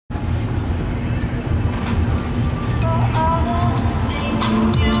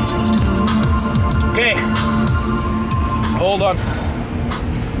Okay. Hold on.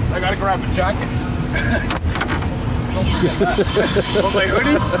 I gotta grab a jacket. Don't forget that. Oh, my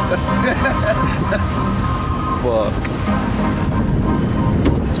hoodie? Fuck.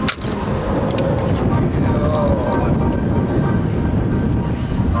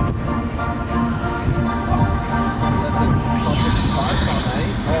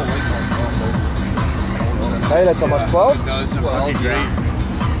 Ile to masz, 12? Fucking great.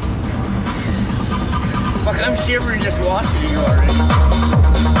 Fucking, I'm shivering just watching you already.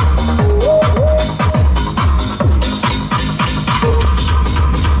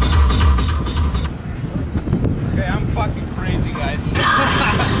 Okay, I'm fucking crazy, guys.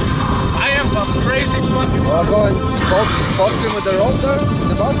 I am a crazy fucking. Well, go and spot him with the rope there in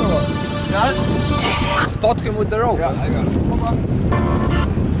the bottom or what? Huh? Spot him with the rope. Yeah, I got it. Hold on.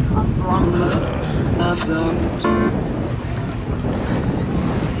 I'm drunk.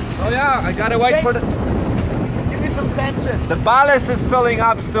 Oh yeah, I gotta wait for the... Give me some tension. The ballast is filling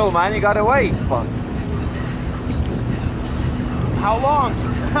up still, man. You gotta wait. Fuck. How long?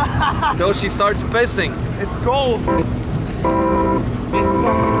 Till she starts pissing. It's gold. It's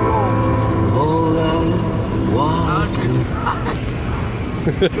fucking gold. All that was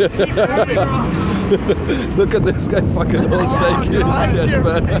Keep moving. Look at this guy fucking all shaky and shit,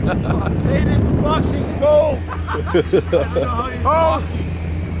 man. It is fucking gold. Oh!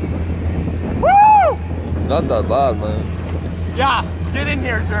 Woo! It's not that bad, man. Yeah, get in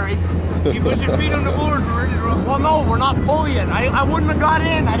here, Jerry. You put your feet on the board. We're ready to roll. Well, no, we're not full yet. I wouldn't have got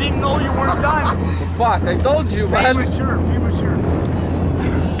in. I didn't know you weren't done. Fuck, I told you, man. Premature.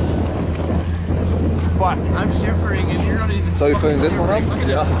 Fuck, I'm shivering and you're not even. So you're filling this one up?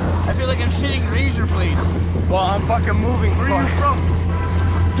 Yeah. I feel like I'm shitting razor blades. Well, I'm fucking moving. Where are you from?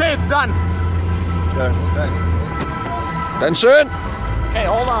 Okay, it's done. Okay. Tension! Okay,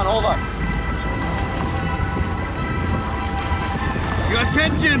 hold on. You got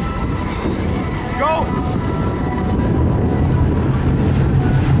tension. Go.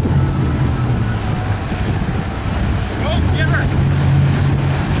 Go, get her.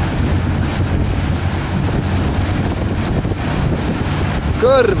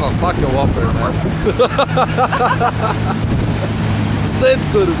 Kurwa, fucking wopper, man. Wstyd,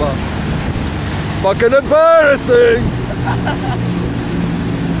 kurwa. Fucking embarrassing!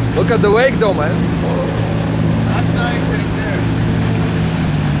 Look at the wake though, man. That's nice right there.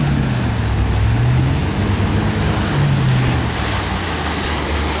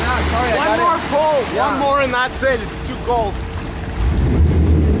 Yeah, sorry, One more pull. Yeah. One more and that's it. It's too cold.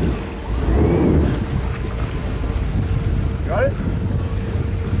 Got it?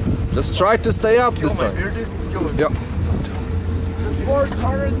 Just try to stay up this Kill my time. beer, dude. Kill it. Yep. This board's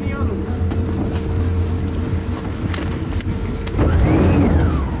harder than the other one.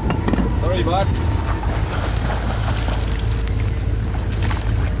 Sorry, bud.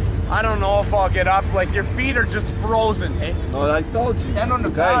 I don't know if I'll get up. Like, your feet are just frozen, hey? No, I told you. Stand on the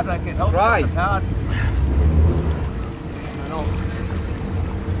Okay. pad. I can help Try. you on the pad. I know.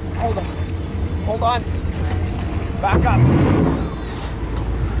 Hold on. Back up.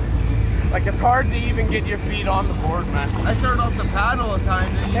 Like, it's hard to even get your feet on the board, man. I start off the pad all the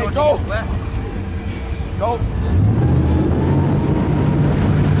time. Then you go. Go.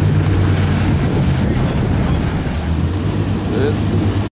 Good.